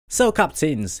So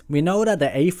captains, we know that the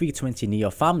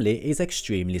A320neo family is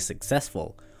extremely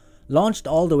successful. Launched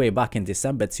all the way back in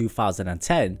December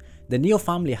 2010, the Neo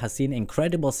family has seen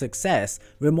incredible success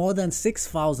with more than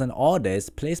 6,000 orders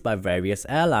placed by various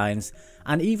airlines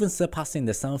and even surpassing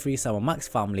the 737 MAX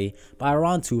family by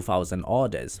around 2,000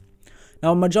 orders.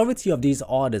 Now a majority of these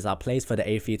orders are placed for the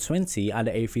A320 and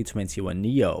the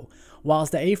A321neo,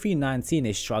 whilst the A319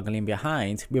 is struggling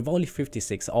behind with only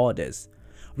 56 orders.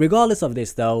 Regardless of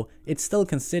this though, it's still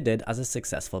considered as a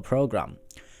successful program.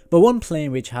 But one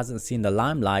plane which hasn't seen the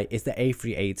limelight is the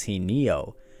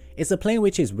A318neo. It's a plane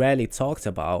which is rarely talked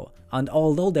about, and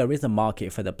although there is a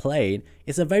market for the plane,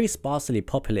 it's a very sparsely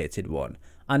populated one,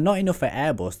 and not enough for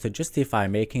Airbus to justify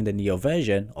making the Neo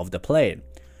version of the plane.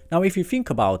 Now if you think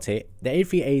about it, the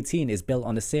A318 is built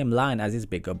on the same line as its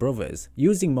bigger brothers,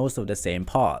 using most of the same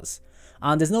parts,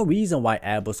 and there's no reason why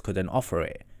Airbus couldn't offer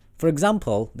it. For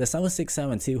example, the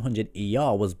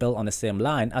 767-200ER was built on the same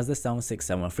line as the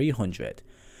 767-300.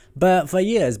 But for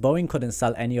years, Boeing couldn't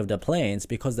sell any of the planes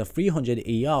because the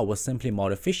 300ER was simply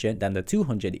more efficient than the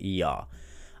 200ER.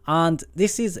 And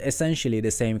this is essentially the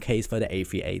same case for the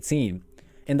A318.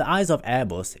 In the eyes of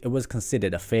Airbus, it was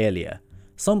considered a failure.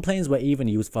 Some planes were even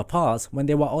used for parts when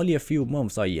they were only a few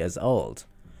months or years old.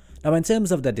 Now in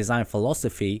terms of the design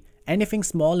philosophy, anything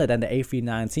smaller than the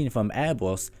A319 from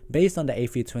Airbus based on the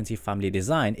A320 family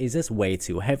design is just way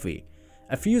too heavy.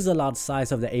 A fuselage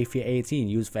size of the A318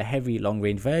 used for heavy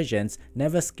long-range versions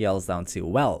never scales down too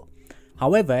well.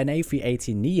 However, an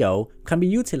A318neo can be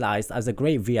utilized as a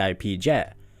great VIP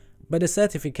jet, but the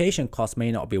certification cost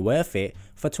may not be worth it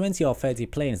for 20 or 30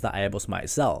 planes that Airbus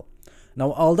might sell.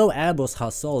 Now although Airbus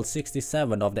has sold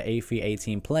 67 of the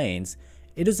A318 planes,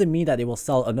 it doesn't mean that they will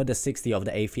sell another 60 of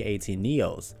the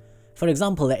A318neos. For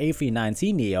example, the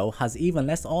A319neo has even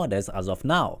less orders as of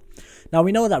now. Now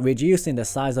we know that reducing the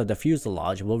size of the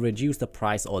fuselage will reduce the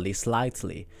price only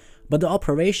slightly, but the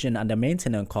operation and the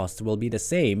maintenance costs will be the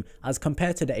same as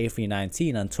compared to the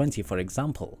A319 and 20 for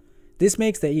example. This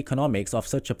makes the economics of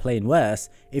such a plane worse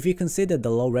if you consider the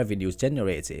low revenues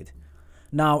generated.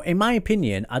 Now in my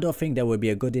opinion, I don't think there would be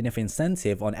a good enough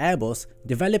incentive on Airbus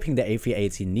developing the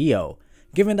A318neo,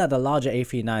 given that the larger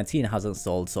A319 hasn't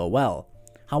sold so well.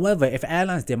 However, if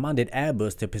airlines demanded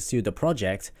Airbus to pursue the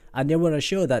project and they were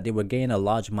assured that they would gain a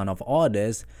large amount of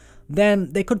orders,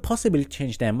 then they could possibly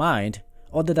change their mind.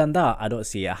 Other than that, I don't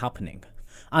see it happening.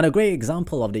 And a great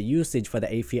example of the usage for the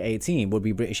A318 would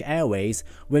be British Airways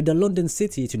with the London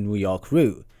City to New York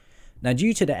route. Now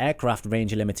due to the aircraft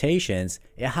range limitations,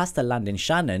 it has to land in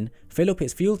Shannon, fill up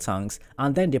its fuel tanks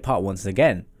and then depart once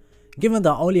again. Given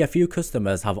that only a few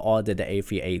customers have ordered the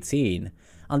A318,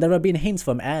 and there have been hints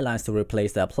from airlines to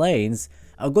replace their planes,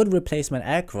 a good replacement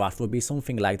aircraft would be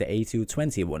something like the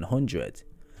A220-100.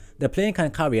 The plane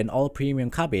can carry an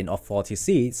all-premium cabin of 40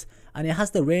 seats, and it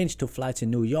has the range to fly to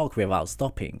New York without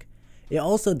stopping. It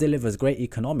also delivers great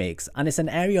economics, and it's an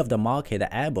area of the market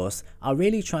that Airbus are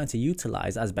really trying to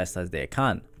utilize as best as they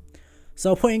can.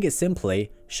 So putting it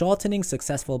simply, shortening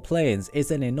successful planes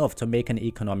isn't enough to make an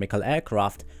economical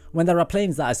aircraft when there are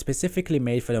planes that are specifically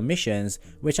made for the missions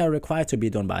which are required to be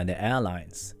done by the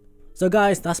airlines. So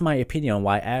guys, that's my opinion on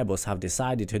why Airbus have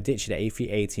decided to ditch the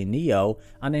A318neo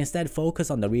and instead focus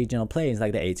on the regional planes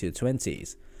like the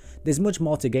A220s. There's much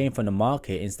more to gain from the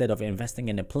market instead of investing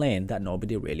in a plane that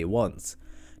nobody really wants.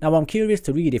 Now I'm curious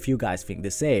to read if you guys think the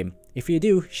same. If you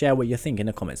do, share what you think in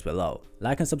the comments below.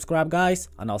 Like and subscribe guys,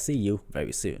 and I'll see you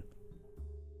very soon.